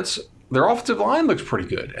offense, their offensive line looks pretty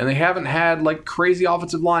good, and they haven't had like crazy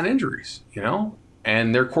offensive line injuries,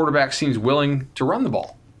 and their quarterback seems willing to run the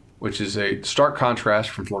ball, which is a stark contrast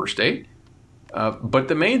from Florida State. But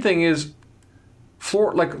the main thing is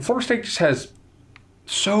Florida State just has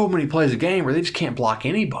so many plays a game where they just can't block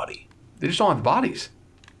anybody. They just don't have the bodies.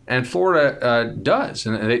 And Florida does,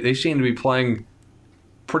 and they seem to be playing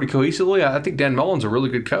pretty cohesively. I think Dan Mullen's a really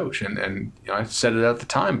good coach, and I said it at the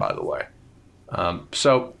time, by the way.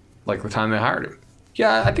 So like the time they hired him.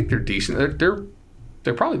 Yeah, I think they're decent.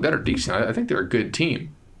 They're probably better decent. I think they're a good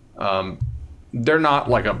team. They're not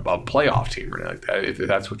like a playoff team or anything like that, if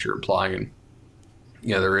that's what you're implying. And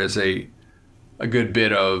there is a good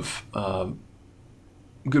bit of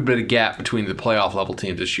gap between the playoff level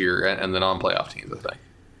teams this year and the non-playoff teams, I think.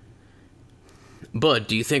 Bud,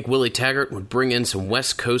 do you think Willie Taggart would bring in some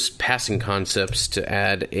West Coast passing concepts to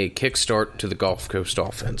add a kickstart to the Gulf Coast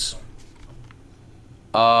offense?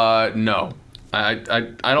 No. I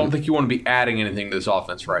don't think you want to be adding anything to this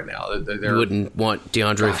offense right now. You wouldn't want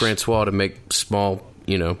DeAndre Francois to make small,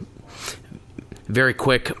 very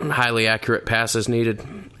quick, highly accurate passes needed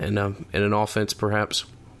in an offense, perhaps?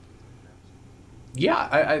 Yeah,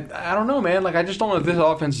 I don't know, man. Like, I just don't know if this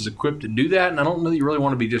offense is equipped to do that, and I don't know that you really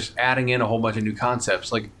want to be just adding in a whole bunch of new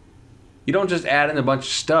concepts. Like, you don't just add in a bunch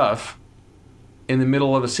of stuff in the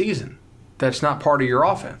middle of a season. That's not part of your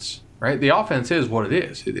offense, right? The offense is what it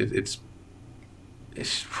is. It's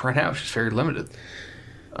right now, it's just very limited.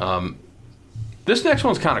 This next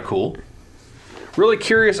one's kind of cool. Really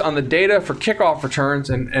curious on the data for kickoff returns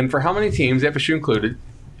and for how many teams, FSU included,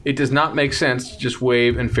 it does not make sense to just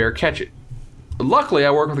wave and fair catch it. Luckily,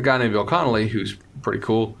 I work with a guy named Bill Connolly, who's pretty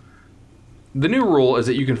cool. The new rule is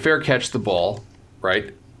that you can fair catch the ball,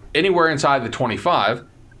 right, anywhere inside the 25,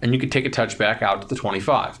 and you can take a touchback out to the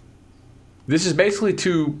 25. This is basically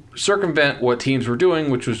to circumvent what teams were doing,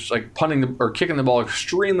 which was like punting or kicking the ball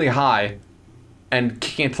extremely high and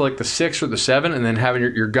kicking it to like the 6 or the 7, and then having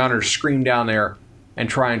your gunner scream down there and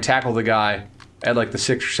try and tackle the guy at like the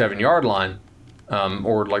 6 or 7 yard line,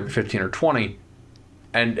 or like the 15 or 20.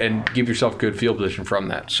 And give yourself good field position from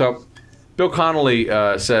that. So Bill Connolly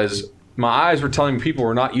says, my eyes were telling me people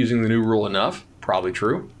were not using the new rule enough. Probably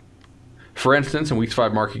true. For instance, in Week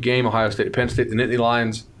 5 market game, Ohio State and Penn State, the Nittany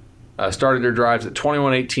Lions started their drives at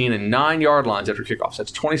 21-18 and 9 yard lines after kickoffs.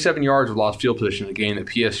 That's 27 yards of lost field position in a game that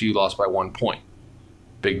PSU lost by 1 point.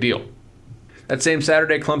 Big deal. That same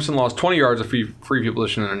Saturday, Clemson lost 20 yards of free field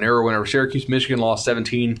position in a narrow win over Syracuse. Michigan lost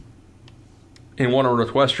 17 and won over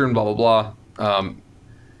Northwestern, blah, blah, blah.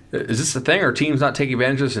 Is this the thing? Are teams not taking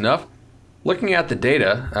advantage of this enough? Looking at the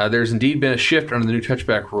data, there's indeed been a shift under the new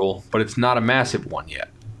touchback rule, but it's not a massive one yet.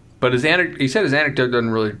 But he said his anecdote doesn't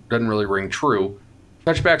really ring true.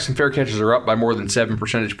 Touchbacks and fair catches are up by more than 7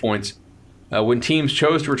 percentage points. When teams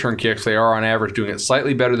chose to return kicks, they are on average doing it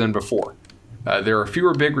slightly better than before. There are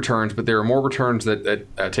fewer big returns, but there are more returns that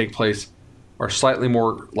take place are slightly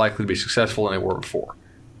more likely to be successful than they were before.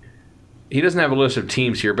 He doesn't have a list of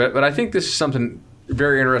teams here, but I think this is something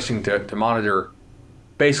very interesting to monitor.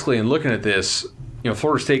 Basically, in looking at this,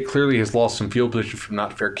 Florida State clearly has lost some field position from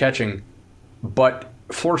not fair catching, but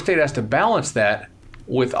Florida State has to balance that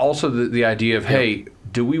with also the idea of, hey,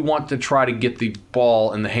 do we want to try to get the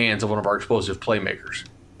ball in the hands of one of our explosive playmakers?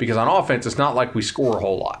 Because on offense, it's not like we score a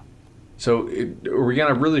whole lot. So are we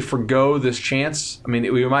going to really forgo this chance? I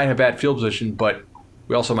mean, we might have bad field position, but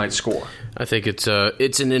we also might score. I think it's an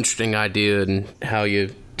interesting idea and how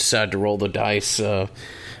you decide to roll the dice. I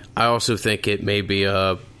also think it may be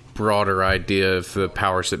a broader idea of the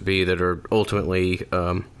powers that be that are ultimately,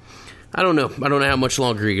 I don't know how much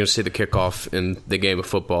longer you're going to see the kickoff in the game of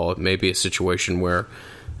football. It may be a situation where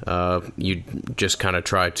you just kind of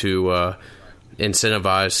try to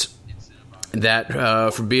incentivize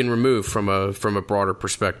that from being removed from a broader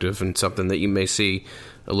perspective, and something that you may see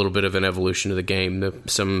a little bit of an evolution of the game.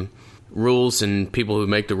 Some rules and people who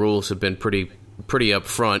make the rules have been pretty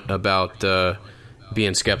upfront about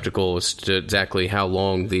being skeptical as to exactly how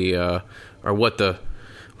long or what the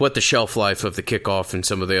shelf life of the kickoff and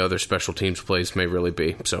some of the other special teams plays may really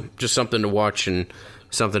be. So just something to watch and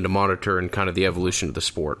something to monitor in kind of the evolution of the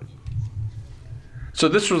sport. So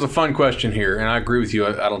this was a fun question here, and I agree with you.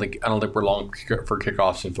 I don't think we're long for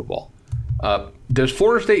kickoffs in football. Does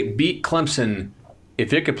Florida State beat Clemson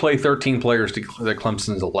if it could play 13 players to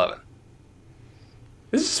Clemson's 11?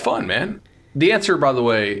 This is fun, man. The answer, by the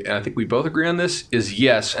way, and I think we both agree on this, is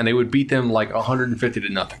yes, and they would beat them like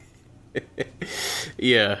 150-0.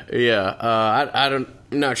 Yeah. I'm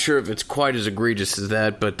not sure if it's quite as egregious as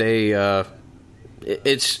that, but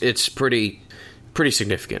it's pretty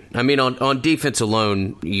significant. I mean, on defense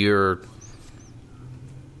alone,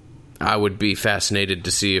 I would be fascinated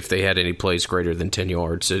to see if they had any plays greater than 10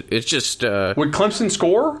 yards. It's just would Clemson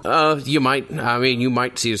score? You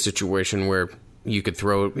might see a situation where you could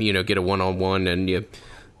get a one-on-one and you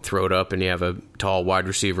throw it up and you have a tall wide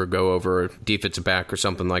receiver go over a defensive back or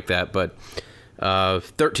something like that. But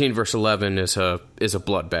 13 versus 11 is a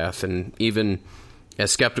bloodbath, and even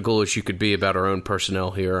as skeptical as you could be about our own personnel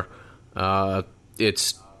here,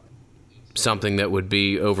 it's something that would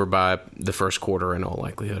be over by the first quarter in all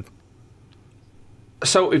likelihood.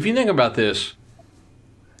 So if you think about this,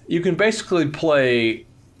 you can basically play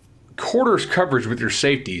quarters coverage with your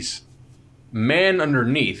safeties, man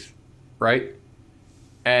underneath, right?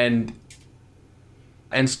 And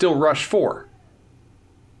still rush 4.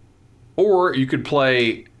 Or you could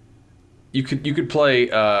play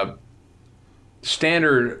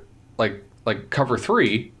standard like cover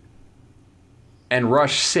 3 and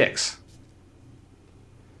rush 6.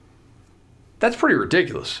 That's pretty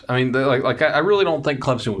ridiculous. I mean, I really don't think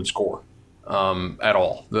Clemson would score at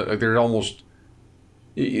all. They're almost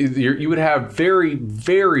you would have very,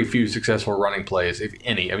 very few successful running plays, if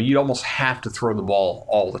any. I mean, you'd almost have to throw the ball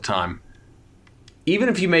all the time. Even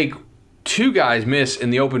if you make 2 guys miss in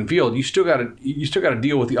the open field, you still got to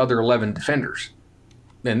deal with the other 11 defenders.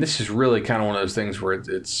 And this is really kind of one of those things where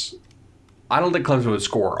it's I don't think Clemson would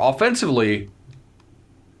score. Offensively,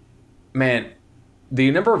 man,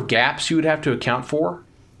 the number of gaps you would have to account for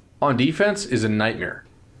on defense is a nightmare,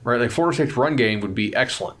 right? Like Florida State's run game would be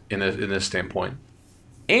excellent in this standpoint.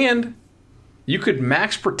 And you could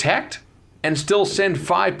max protect and still send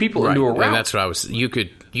 5 people into a route. And that's what I was. You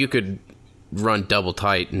could run double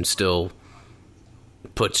tight and still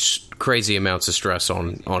put crazy amounts of stress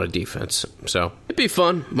on a defense. So it'd be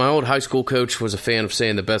fun. My old high school coach was a fan of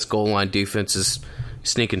saying the best goal line defense is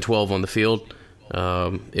sneaking 12 on the field.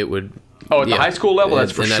 It would. Oh, at the high school level,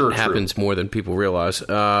 that's for sure. And that happens more than people realize.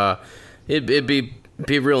 It'd be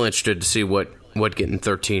real interested to see what getting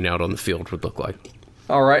 13 out on the field would look like.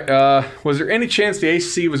 All right. Was there any chance the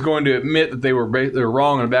ACC was going to admit that they were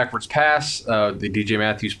wrong on a backwards pass? The DJ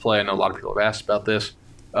Matthews play. I know a lot of people have asked about this.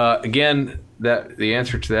 Again, the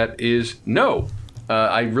answer to that is no.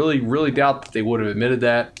 I really, really doubt that they would have admitted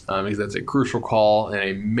that because that's a crucial call in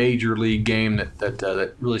a major league game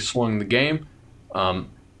that really swung the game.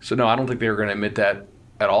 So no, I don't think they were going to admit that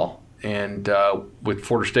at all. And with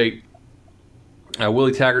Florida State,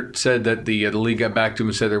 Willie Taggart said that the league got back to him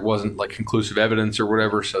and said there wasn't like conclusive evidence or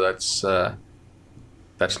whatever. So that's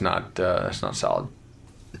not solid.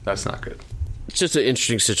 That's not good. It's just an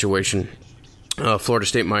interesting situation. Florida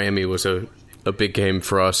State Miami was a big game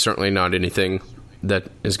for us. Certainly not anything that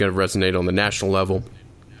is going to resonate on the national level.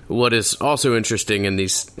 What is also interesting in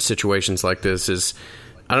these situations like this is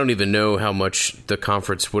I don't even know how much the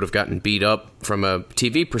conference would have gotten beat up from a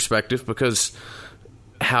TV perspective because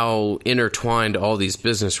how intertwined all these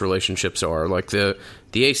business relationships are. Like the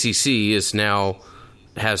ACC is now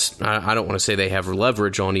has, I don't want to say they have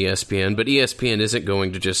leverage on ESPN, but ESPN isn't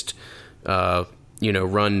going to just, run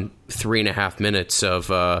 3.5 minutes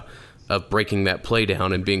of breaking that play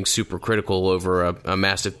down and being super critical over a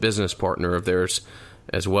massive business partner of theirs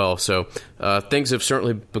as well. So things have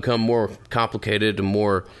certainly become more complicated and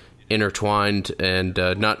more intertwined, and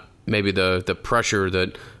not maybe the pressure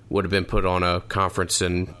that would have been put on a conference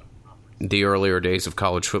in the earlier days of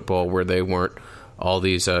college football where they weren't all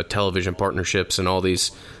these television partnerships and all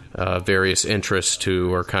these various interests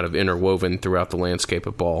who are kind of interwoven throughout the landscape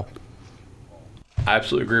of ball. I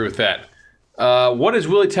absolutely agree with that. What is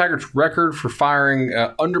Willie Taggart's record for firing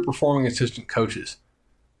underperforming assistant coaches?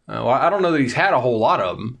 Well, I don't know that he's had a whole lot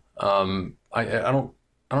of them. I don't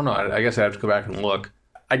know. I guess I have to go back and look.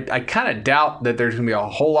 I kind of doubt that there's going to be a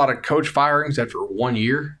whole lot of coach firings after 1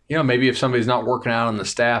 year. Maybe if somebody's not working out on the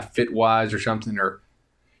staff fit-wise or something, or,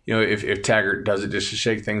 if Taggart does it just to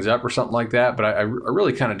shake things up or something like that. But I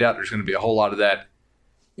really kind of doubt there's going to be a whole lot of that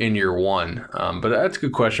in year one. But that's a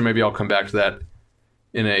good question. Maybe I'll come back to that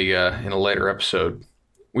in a later episode.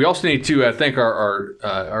 We also need to thank our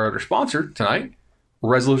other sponsor tonight,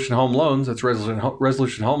 Resolution Home Loans. That's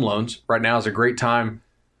Resolution Home Loans. Right now is a great time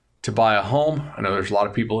to buy a home. I know there's a lot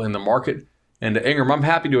of people in the market. And Ingram, I'm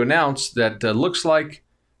happy to announce that looks like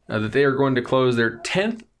that they are going to close their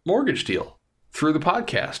 10th mortgage deal through the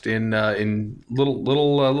podcast in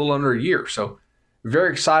little under a year. So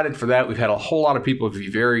very excited for that. We've had a whole lot of people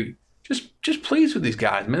be very just pleased with these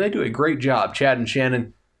guys. Man, they do a great job. Chad and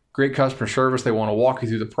Shannon, great customer service. They want to walk you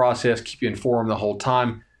through the process, keep you informed the whole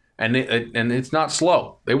time. And it's not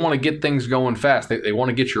slow. They want to get things going fast. They want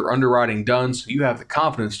to get your underwriting done so you have the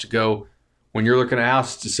confidence to go when you're looking at a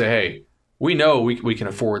house to say, hey, we know we can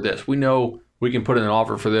afford this. We know we can put in an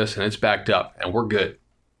offer for this and it's backed up and we're good.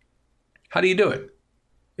 How do you do it?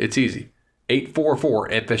 It's easy.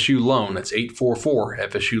 844-FSU-LOAN. That's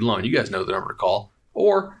 844-FSU-LOAN. You guys know the number to call.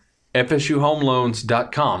 Or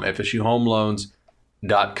FSUHomeLoans.com.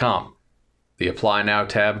 FSUHomeLoans.com. The Apply Now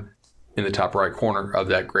tab in the top right corner of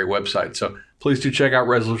that great website. So please do check out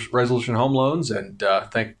Resolution Home Loans, and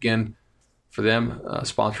thank again for them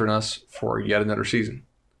sponsoring us for yet another season.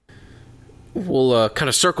 We'll kind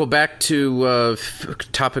of circle back to a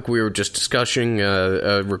topic we were just discussing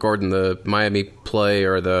regarding the Miami play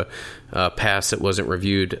or the pass that wasn't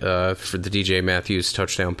reviewed for the DJ Matthews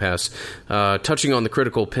touchdown pass. Touching on the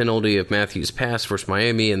critical penalty of Matthews' pass versus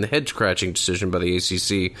Miami and the head-scratching decision by the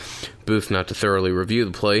ACC booth not to thoroughly review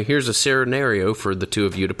the play, here's a scenario for the two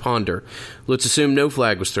of you to ponder. Let's assume no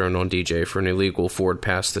flag was thrown on DJ for an illegal forward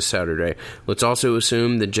pass this Saturday. Let's also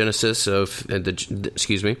assume the genesis of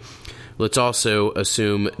Let's also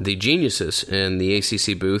assume the geniuses in the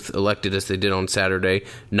ACC booth elected, as they did on Saturday,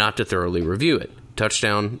 not to thoroughly review it.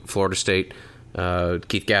 Touchdown, Florida State,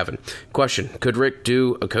 Keith Gavin. Question, could Rick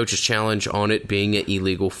do a coach's challenge on it being an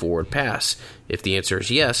illegal forward pass? If the answer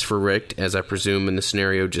is yes for Rick, as I presume in the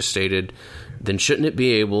scenario just stated, then shouldn't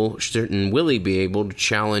Willie be able to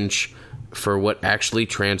challenge for what actually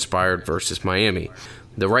transpired versus Miami?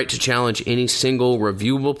 The right to challenge any single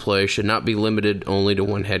reviewable play should not be limited only to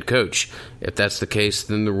one head coach. If that's the case,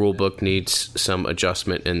 then the rulebook needs some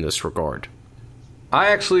adjustment in this regard. I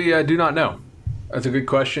actually do not know. That's a good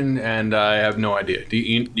question, and I have no idea. Do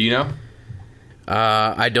you know?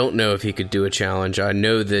 I don't know if he could do a challenge. I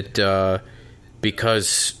know that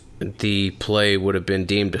because the play would have been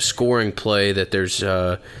deemed a scoring play, that there's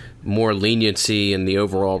more leniency in the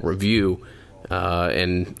overall review.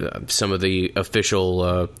 And some of the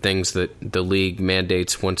official things that the league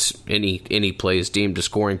mandates once any play is deemed a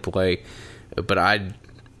scoring play. But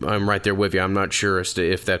I'm right there with you. I'm not sure as to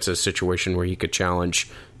if that's a situation where he could challenge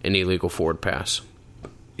an illegal forward pass.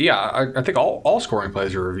 Yeah, I think all scoring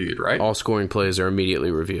plays are reviewed, right? All scoring plays are immediately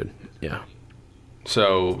reviewed, yeah.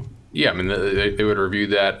 So, yeah, I mean, they would review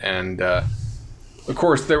that, and of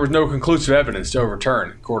course, there was no conclusive evidence to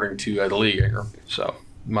overturn, according to the league, Ingram. So,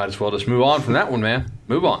 might as well just move on from that one, man.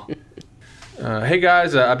 Move on. Hey,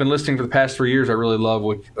 guys, I've been listening for the past 3 years. I really love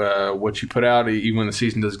what you put out, even when the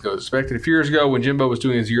season doesn't go as expected. A few years ago, when Jimbo was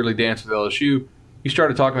doing his yearly dance with LSU, you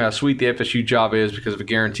started talking about how sweet the FSU job is because of a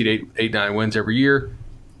guaranteed 8-9 wins every year.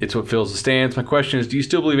 It's what fills the stands. My question is, do you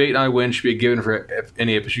still believe 8-9 wins should be a given for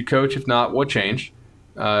any FSU coach? If not, what changed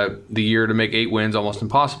the year to make 8 wins almost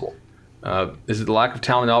impossible? Is it the lack of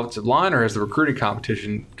talent in the offensive line, or has the recruiting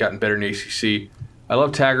competition gotten better in the ACC? I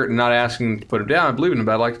love Taggart and not asking to put him down. I believe in him,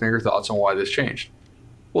 but I'd like to know your thoughts on why this changed.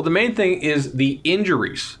 Well, the main thing is the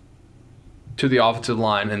injuries to the offensive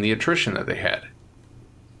line and the attrition that they had.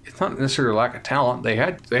 It's not necessarily a lack of talent. They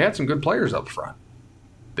had some good players up front.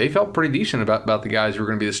 They felt pretty decent about the guys who were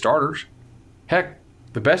going to be the starters. Heck,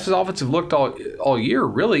 the best his offensive looked all year,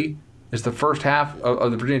 really, is the first half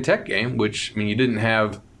of the Virginia Tech game, which, I mean, you didn't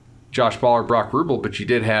have Josh Ball or Brock Rubel, but you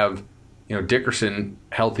did have, Dickerson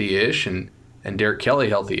healthy-ish and Derek Kelly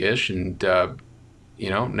healthy-ish, and, now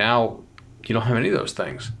you don't have any of those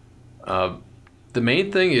things. The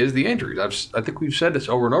main thing is the injuries. I think we've said this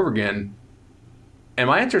over and over again, and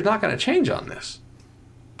my answer is not going to change on this.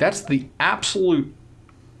 That's the absolute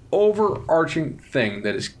overarching thing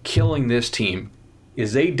that is killing this team,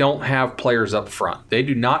 is they don't have players up front. They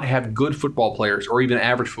do not have good football players or even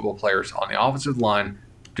average football players on the offensive line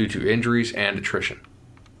due to injuries and attrition.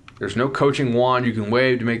 There's no coaching wand you can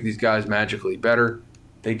wave to make these guys magically better.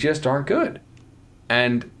 They just aren't good.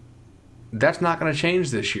 And that's not going to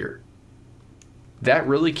change this year. That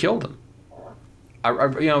really killed them.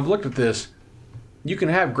 I've looked at this. You can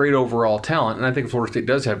have great overall talent, and I think Florida State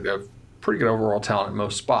does have pretty good overall talent in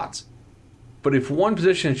most spots. But if one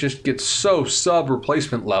position just gets so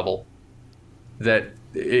sub-replacement level that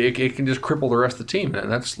it can just cripple the rest of the team,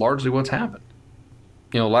 and that's largely what's happened.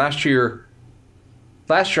 Last year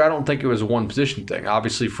I don't think it was a one-position thing.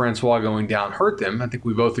 Obviously, Francois going down hurt them. I think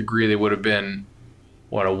we both agree they would have been,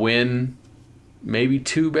 a win, maybe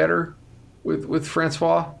 2 better with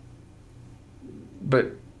Francois,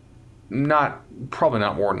 but probably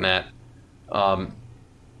not more than that.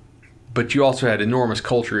 But you also had enormous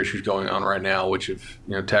culture issues going on right now, which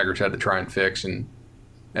Taggart's had to try and fix and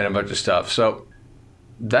a bunch of stuff. So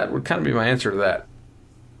that would kind of be my answer to that.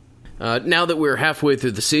 Now that we're halfway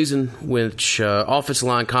through the season, which offensive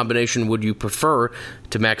line combination would you prefer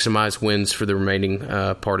to maximize wins for the remaining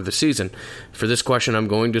part of the season? For this question, I'm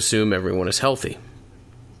going to assume everyone is healthy.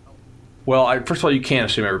 Well, first of all, you can't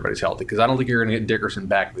assume everybody's healthy because I don't think you're going to get Dickerson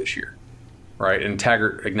back this year, right? And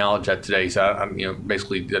Taggart acknowledged that today. He said,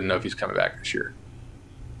 basically didn't know if he's coming back this year.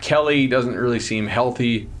 Kelly doesn't really seem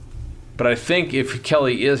healthy, but I think if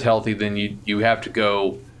Kelly is healthy, then you have to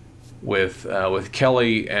go with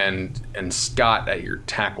Kelly and Scott at your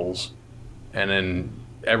tackles, and then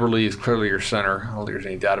Everly is clearly your center. I don't think there's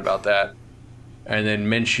any doubt about that. And then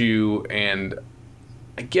Minshew and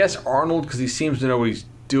I guess Arnold, because he seems to know what he's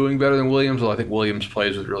doing better than Williams, although I think Williams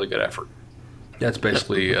plays with really good effort. That's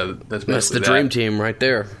basically that's the dream team right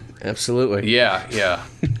there. Absolutely. Yeah.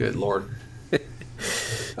 Good Lord.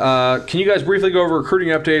 Can you guys briefly go over recruiting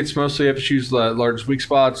updates? Mostly FSU's largest weak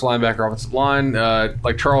spots, linebacker, offensive line,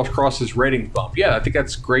 like Charles Cross's ratings bump. Yeah, I think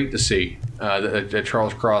that's great to see that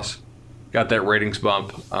Charles Cross got that ratings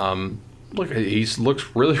bump. Look, he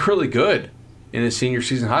looks really, really good in his senior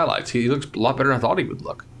season highlights. He looks a lot better than I thought he would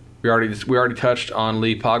look. We already touched on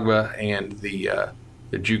Lee Pogba and the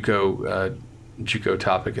JUCO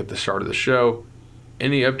topic at the start of the show.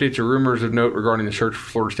 Any updates or rumors of note regarding the search for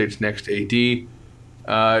Florida State's next AD?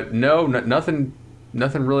 No, nothing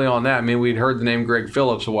really on that. I mean, we'd heard the name Greg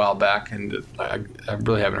Phillips a while back, and I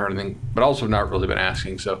really haven't heard anything, but also not really been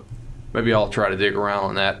asking. So maybe I'll try to dig around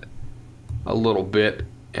on that a little bit.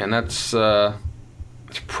 And that's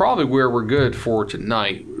probably where we're good for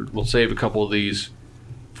tonight. We'll save a couple of these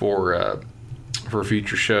for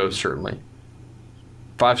future shows, certainly.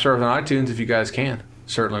 5 stars on iTunes if you guys can.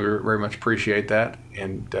 Certainly, we very much appreciate that,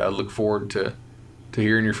 and look forward to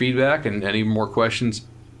hearing your feedback and even more questions.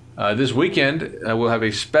 This weekend, we'll have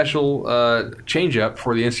a special change-up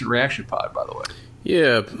for the Instant Reaction Pod, by the way.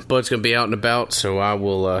 Yeah, Bud's going to be out and about, so I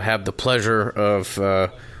will have the pleasure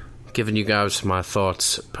of giving you guys my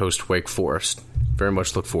thoughts post-Wake Forest. Very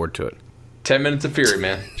much look forward to it. 10 minutes of fury,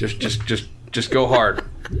 man. Just go hard.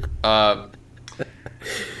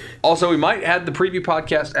 Also, we might have the preview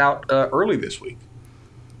podcast out early this week,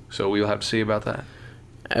 so we'll have to see about that.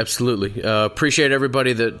 Absolutely. Appreciate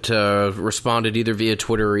everybody that responded either via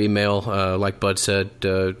Twitter or email. Like Bud said,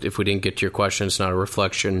 if we didn't get to your question, it's not a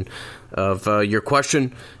reflection of your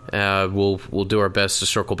question. We'll do our best to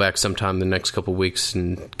circle back sometime the next couple weeks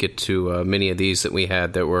and get to many of these that we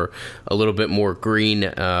had that were a little bit more green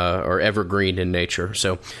or evergreen in nature.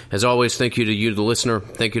 So, as always, thank you to you, the listener.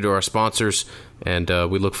 Thank you to our sponsors. And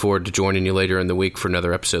we look forward to joining you later in the week for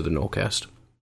another episode of the Nolecast.